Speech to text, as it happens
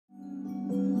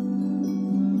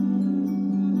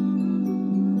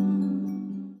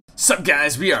Sup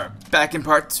guys, we are back in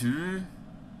part 2.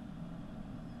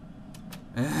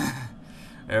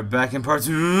 We're back in part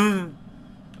 2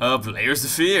 of Layers of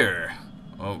Fear.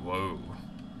 Oh, whoa.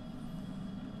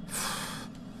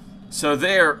 So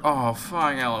there, oh,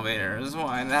 fucking elevators.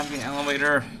 Why not the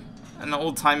elevator? And the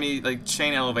old-timey, like,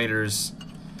 chain elevators.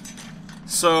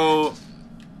 So,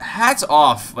 hats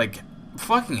off, like,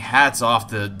 fucking hats off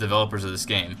to the developers of this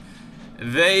game.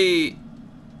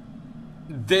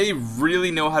 They really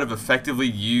know how to effectively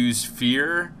use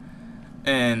fear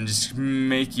and just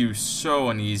make you so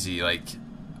uneasy. Like,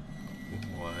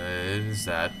 what is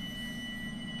that?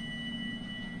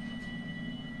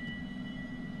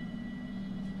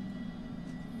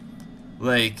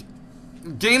 Like,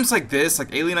 games like this,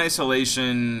 like Alien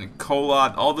Isolation,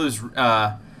 Colot, all those,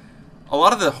 a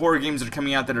lot of the horror games that are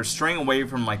coming out that are straying away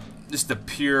from, like, just the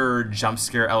pure jump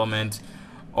scare element,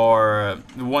 or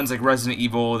the ones like Resident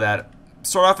Evil that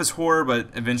start off as horror but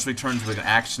eventually turns into like an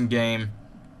action game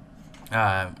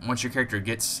once your character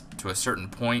gets to a certain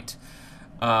point.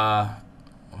 What?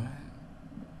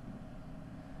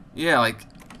 Yeah, like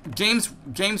games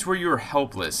where you're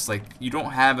helpless, like you don't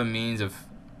have a means of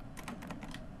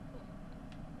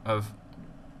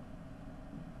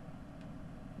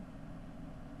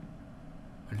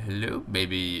hello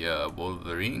baby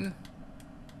Wolverine,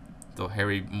 the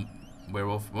hairy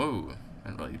werewolf. Whoa, I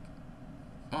don't really.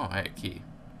 Oh, hey, key.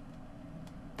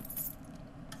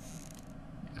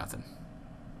 Nothing.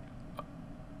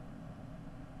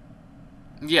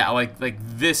 Yeah, like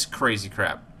this crazy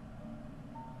crap.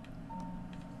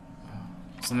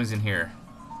 Something's in here.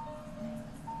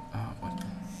 Oh, what?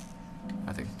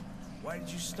 Nothing. Why did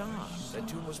you stop? That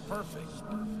tune was perfect.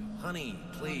 Honey,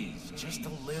 please, just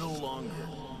a little longer.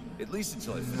 At least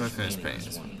until I finish painting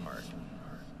this one part.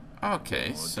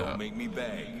 Okay, so don't make me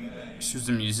beg. She was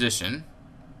a musician.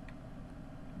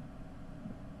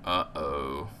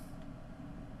 Uh-oh.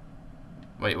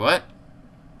 Wait, what?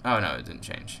 Oh, no, it didn't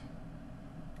change.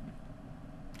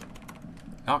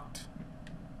 Knocked.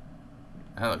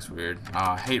 That looks weird.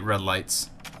 Oh, I hate red lights.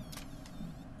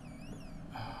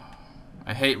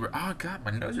 I hate... Oh, God, my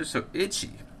nose is so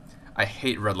itchy. I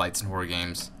hate red lights in horror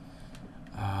games.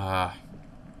 But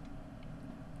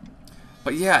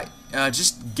yeah,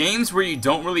 just games where you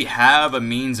don't really have a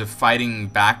means of fighting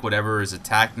back whatever is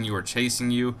attacking you or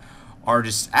chasing you are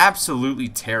just absolutely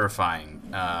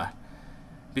terrifying,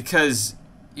 because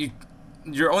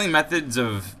your only methods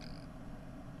of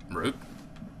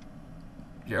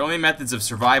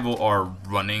survival are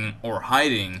running or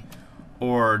hiding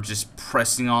or just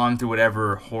pressing on through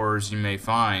whatever horrors you may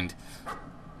find.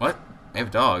 What? I have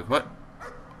a dog. What?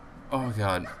 Oh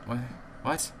God. What?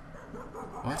 What?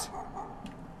 What?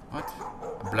 What?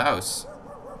 A blouse.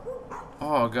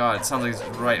 Oh God, it sounds like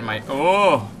it's right in my...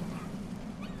 Oh!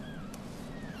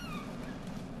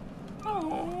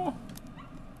 Oh.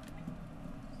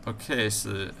 Okay,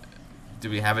 so do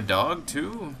we have a dog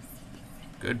too?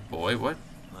 Good boy. What?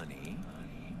 Honey,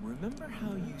 remember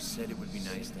how you said it would be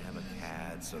nice to have a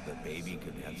cat so the baby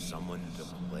could have someone to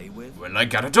play with? Well, I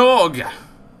got a dog.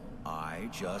 I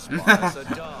just bought us a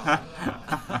dog.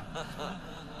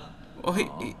 Well,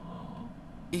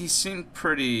 he seemed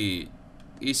pretty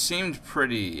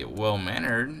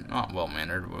well-mannered. Not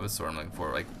well-mannered, what was the word I'm looking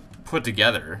for? Like, put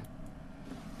together.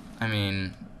 I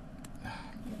mean...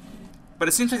 But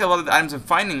it seems like a lot of the items I'm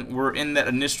finding were in that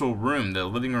initial room, the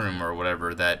living room or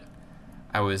whatever, that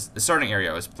the starting area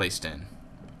I was placed in.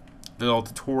 The little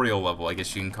tutorial level, I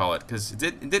guess you can call it, because it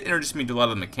did introduce me to a lot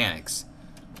of the mechanics.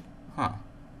 Huh.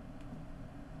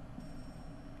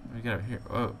 What do we got over here?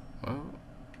 Whoa, whoa.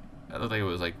 That looked like it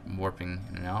was like warping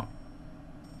in and out.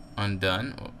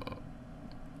 Undone. Uh-oh.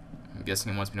 I'm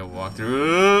guessing it wants me to walk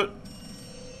through it.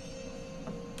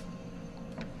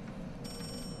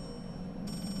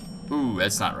 Ooh,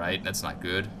 that's not right. That's not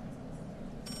good.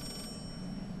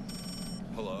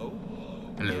 Hello?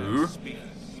 Hello? Speak.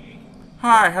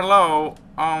 Hi, hello.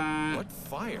 What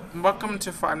fire? Welcome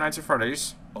to Five Nights at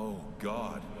Freddy's. Oh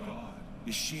God.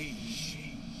 Is she...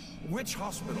 Which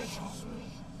hospital?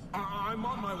 I'm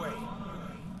on my way.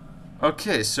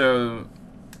 Okay, so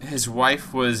his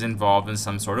wife was involved in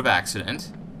some sort of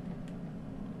accident.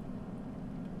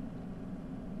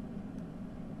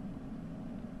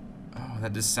 Oh,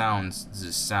 that just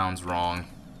sounds wrong.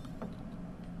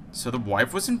 So the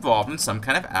wife was involved in some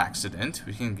kind of accident.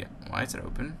 We can get... Why is it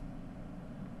open?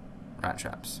 Rat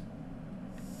traps.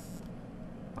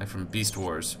 Like from Beast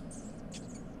Wars.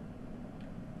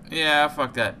 Yeah,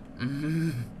 fuck that.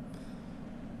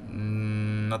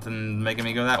 Nothing making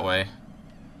me go that way.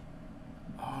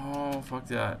 Oh, fuck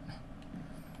that.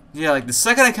 Yeah, like the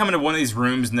second I come into one of these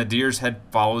rooms and the deer's head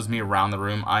follows me around the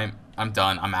room, I'm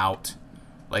done. I'm out.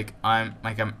 Like I'm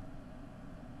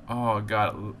oh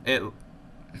god, it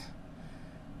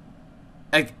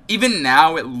like even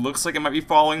now it looks like it might be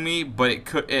following me, but it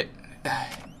could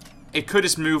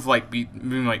just move like be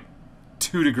moving like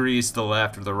 2 degrees to the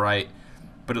left or the right,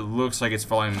 but it looks like it's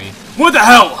following me. What the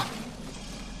hell?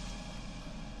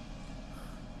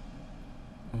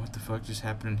 What the fuck just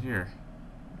happened in here?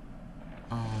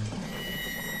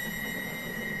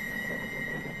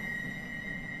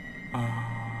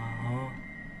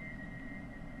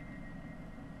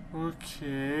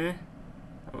 Okay.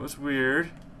 That was weird.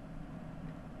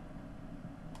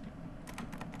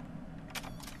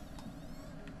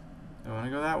 Do I want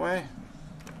to go that way?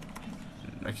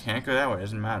 I can't go that way, it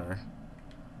doesn't matter.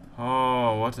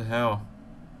 Oh, what the hell?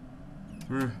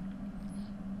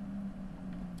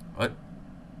 What?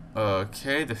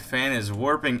 Okay, the fan is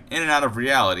warping in and out of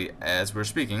reality as we're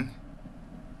speaking.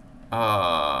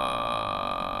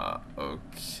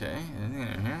 Okay. Anything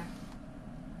in here?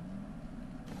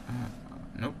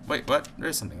 Nope. Wait, what?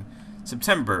 There's something.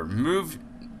 September. Move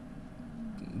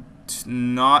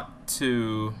not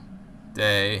to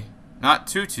day. Not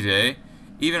to today.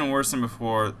 Even worse than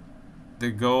before. The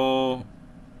goal.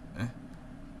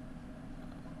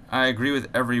 I agree with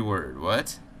every word.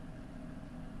 What?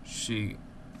 She.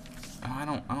 Oh, I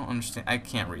don't understand. I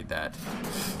can't read that.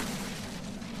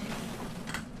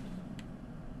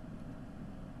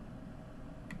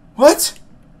 What?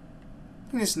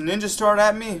 I think this ninja starred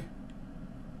at me.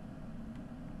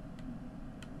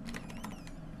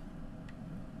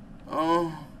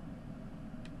 Oh.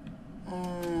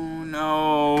 Oh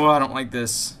no, I don't like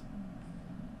this.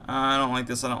 I don't like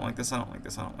this, I don't like this, I don't like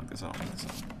this, I don't like this, I don't like this.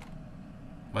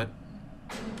 What?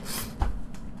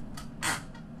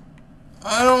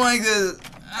 I don't like this.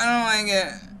 I don't like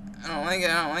it. I don't like it,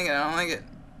 I don't like it, I don't like it.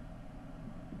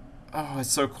 Oh, it's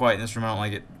so quiet in this room, I don't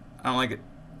like it. I don't like it.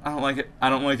 I don't like it. I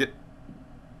don't like it.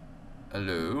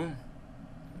 Hello?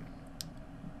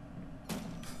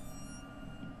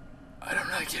 I don't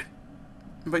like it.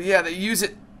 But yeah, they use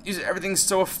everything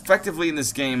so effectively in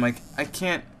this game. Like, I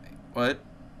can't. What?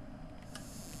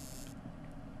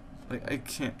 Like, I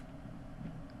can't.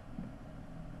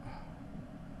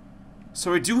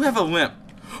 So I do have a limp.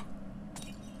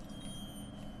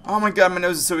 Oh my god, my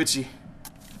nose is so itchy.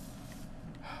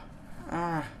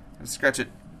 Let's scratch it.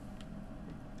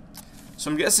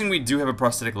 So I'm guessing we do have a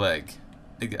prosthetic leg.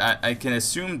 I can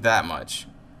assume that much.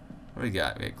 What do we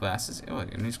got? We got glasses. Oh, a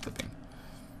news clipping.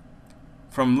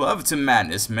 From love to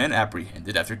madness, men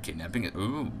apprehended after kidnapping.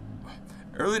 Ooh.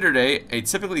 Earlier today, a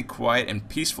typically quiet and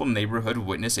peaceful neighborhood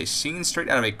witnessed a scene straight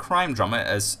out of a crime drama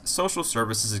as social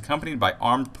services accompanied by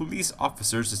armed police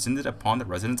officers descended upon the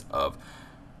residence of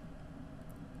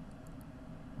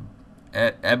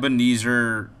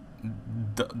Ebenezer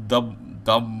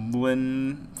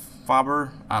Dublin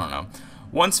Faber? I don't know.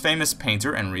 Once famous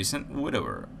painter and recent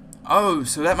widower. Oh,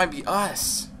 so that might be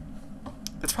us.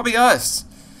 That's probably us.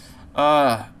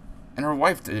 And her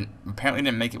wife apparently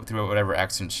didn't make it through whatever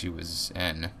accident she was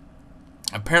in.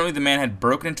 Apparently the man had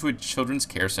broken into a children's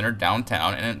care center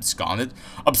downtown and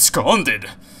absconded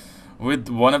with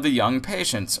one of the young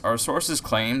patients. Our sources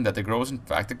claim that the girl was in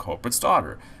fact the culprit's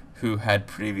daughter, who had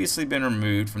previously been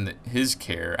removed from his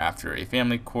care after a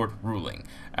family court ruling.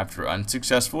 After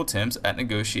unsuccessful attempts at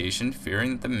negotiation,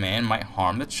 fearing that the man might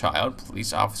harm the child,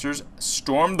 police officers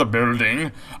stormed the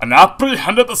building and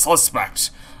apprehended the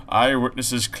suspect.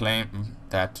 Eyewitnesses claim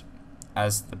that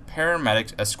as the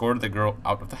paramedics escorted the girl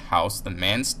out of the house, the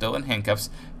man, still in handcuffs,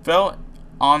 fell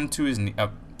to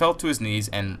his knees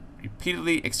and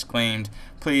repeatedly exclaimed,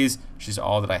 "Please, she's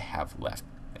all that I have left."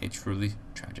 A truly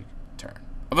tragic turn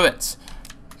of events.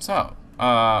 So,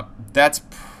 that's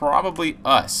probably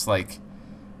us. Like,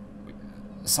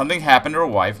 something happened to our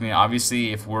wife. I mean,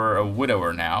 obviously, if we're a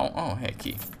widower now. Oh, hey,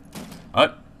 key.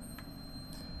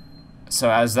 So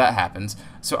as that happens,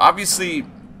 so obviously,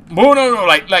 oh no,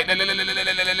 like, oh,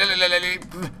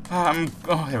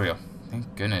 there we go.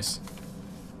 Thank goodness.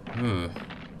 Ooh,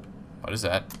 what is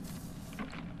that?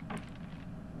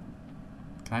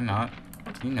 Can I not?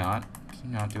 Can you not?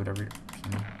 Can you not do whatever?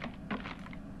 Can you?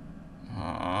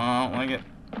 I don't like it.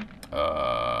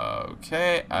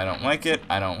 Okay, I don't like it.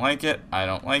 I don't like it. I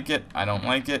don't like it. I don't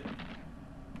like it.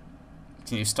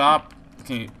 Can you stop?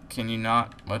 Can you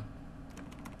not? What?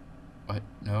 What?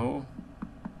 No.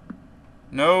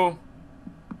 No.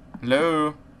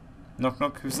 Hello. Knock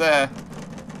knock. Who's there?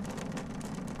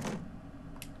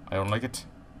 I don't like it.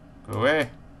 Go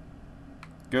away.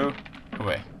 Go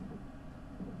away.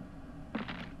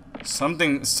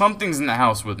 Something's in the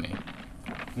house with me.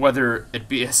 whether it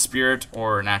be a spirit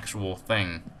or an actual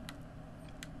thing.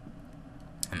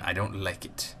 And I don't like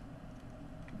it.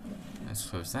 Let's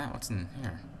close that. What's in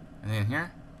here? Anything in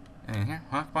here? Anything in here?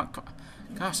 Huh? Come on, come on.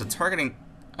 Gosh, the targeting.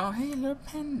 Oh, hey, little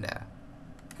panda.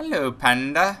 Hello,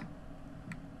 panda.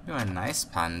 You're a nice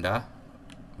panda.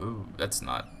 Ooh, that's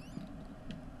not.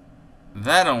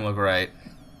 That don't look right.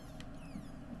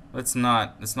 Let's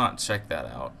not check that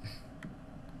out.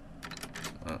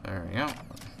 There we go.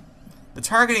 The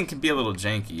targeting can be a little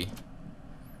janky.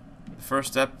 The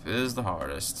first step is the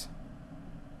hardest.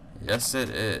 Yes, it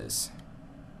is.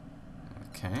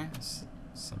 Okay, that's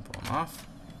simple enough.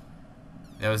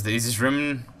 That was the easiest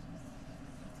room.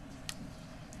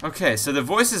 Okay, so the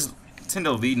voices tend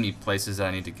to lead me places that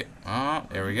I need to get. Oh,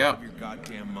 there we go. Your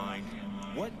goddamn mind.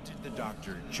 What did the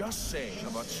doctor just say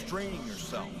about straining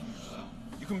yourself?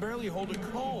 You can barely hold a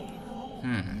comb.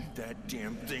 Leave that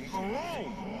damn thing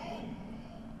alone.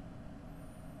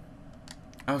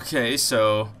 Okay,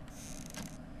 so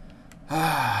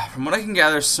from what I can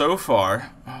gather so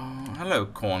far, hello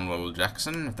Cornwall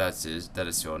Jackson, if that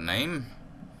is your name.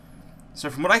 So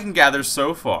from what I can gather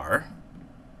so far,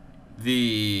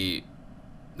 the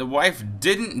wife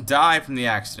didn't die from the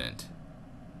accident.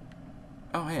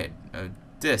 Oh hey, a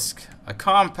disc, a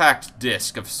compact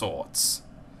disc of sorts.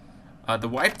 The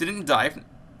wife didn't die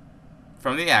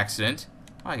from the accident.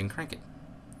 Oh, I can crank it.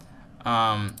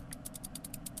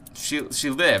 She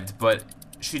lived, but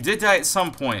she did die at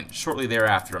some point shortly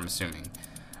thereafter, I'm assuming.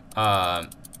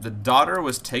 The daughter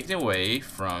was taken away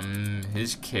from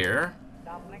his care.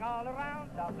 Something all around.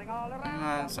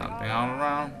 Something all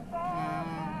around.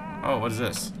 Oh, what is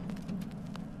this?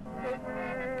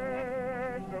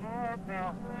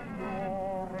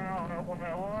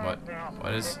 What?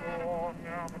 What is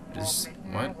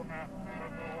what?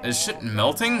 Is shit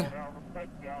melting?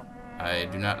 I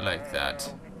do not like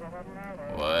that.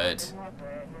 What?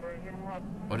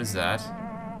 What is that?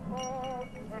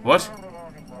 What?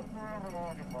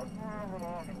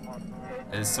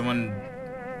 Is someone...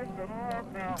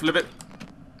 Flip it.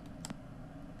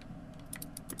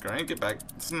 Crank it back.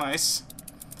 It's nice.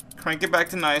 Crank it back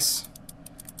to nice.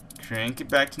 Crank it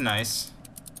back to nice.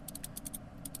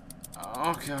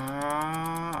 Oh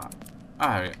god.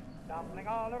 Alright.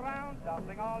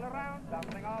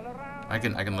 I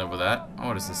can live with that. Oh,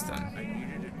 what is this then? I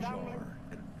needed a jar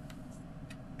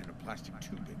and a plastic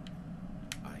tubing.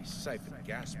 I siphoned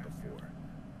gas before.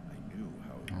 I knew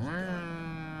how it was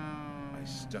done. I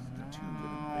stuck the tube in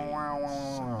a vein and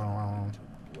sucked on it until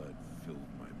blood filled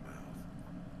my mouth.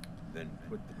 Then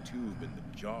put the tube in the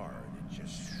jar and it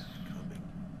just kept coming.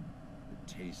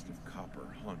 The taste of copper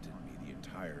haunted me the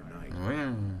entire night.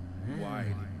 Why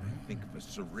didn't I think of a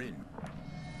syringe?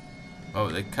 Oh,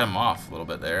 they cut him off a little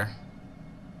bit there.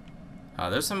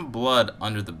 There's some blood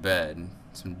under the bed.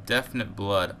 Some definite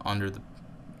blood under the...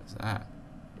 What's that?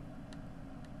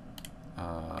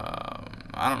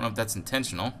 I don't know if that's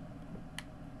intentional.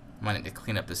 Might need to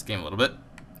clean up this game a little bit.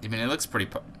 I mean, it looks pretty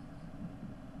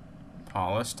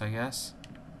polished, I guess,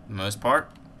 for the most part.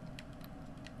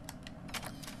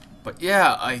 But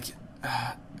yeah, like,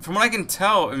 from what I can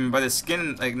tell, I mean, by the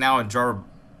skin, like now a jar of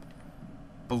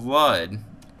blood,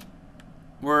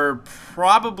 we're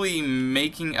probably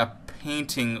making a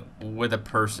painting with a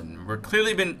person. We're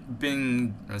clearly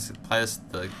let's apply this to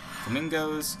the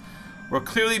flamingos. We're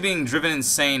clearly being driven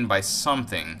insane by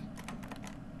something.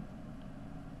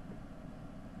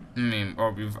 I mean,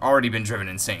 or we've already been driven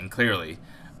insane, clearly.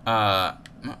 Oh,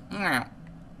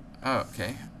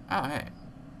 okay. Oh, hey.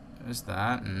 There's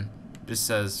that, and it just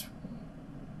says...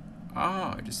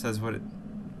 Oh, it just says what it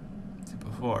did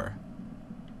before.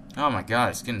 Oh my god,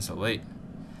 it's getting so late.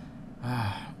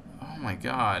 Oh my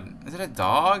god. Is it a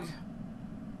dog?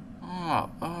 Oh.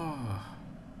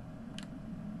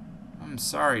 I'm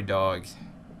sorry, dog.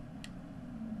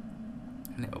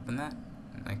 Can I open that?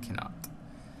 I cannot.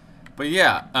 But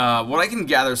yeah, what I can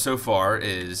gather so far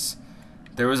is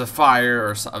there was a fire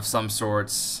of some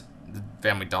sorts. The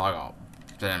family dog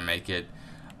didn't make it.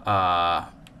 I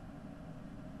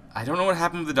don't know what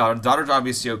happened with the daughter. The daughter's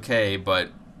obviously okay, but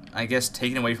I guess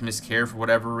taken away from his care for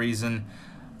whatever reason.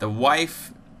 The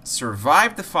wife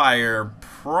survived the fire,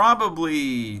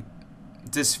 probably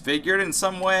disfigured in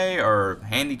some way or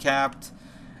handicapped,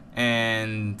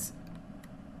 and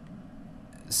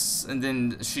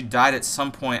then she died at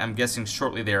some point, I'm guessing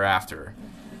shortly thereafter.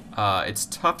 It's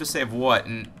tough to say of what,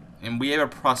 and we have a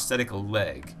prosthetic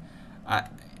leg.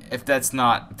 If that's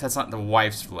not the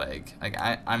wife's leg, like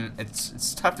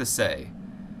it's tough to say.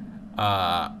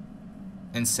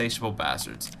 Insatiable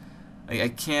bastards. Like, I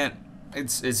can't.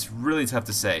 It's really tough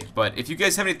to say. But if you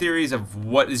guys have any theories of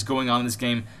what is going on in this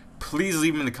game, please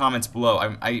leave them in the comments below.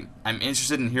 I'm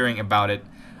interested in hearing about it,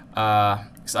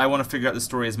 because I want to figure out the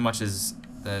story as much as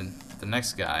the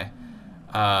next guy.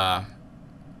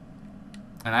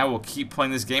 And I will keep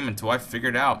playing this game until I figure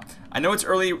it out. I know it's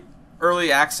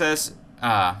early access,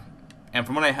 and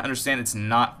from what I understand, it's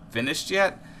not finished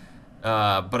yet.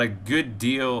 But a good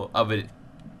deal of it,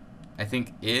 I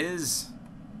think, is.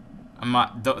 I'm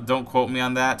not. Don't quote me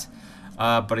on that.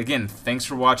 But again, thanks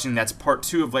for watching. That's part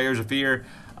 2 of Layers of Fear.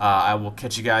 I will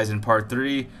catch you guys in part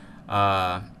 3.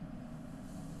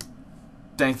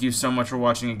 Thank you so much for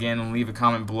watching again, and leave a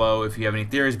comment below if you have any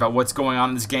theories about what's going on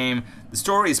in this game. The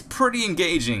story is pretty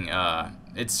engaging.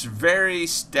 It's very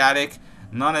static,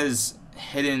 not as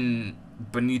hidden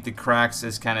beneath the cracks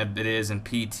as kind of it is in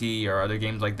PT or other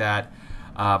games like that.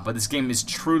 But this game is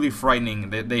truly frightening.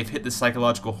 They've hit the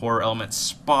psychological horror element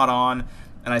spot on,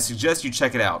 and I suggest you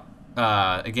check it out.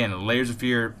 Again, Layers of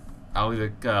Fear. I'll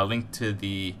leave a link to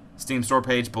the Steam store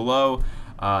page below.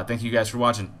 Thank you guys for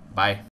watching. Bye.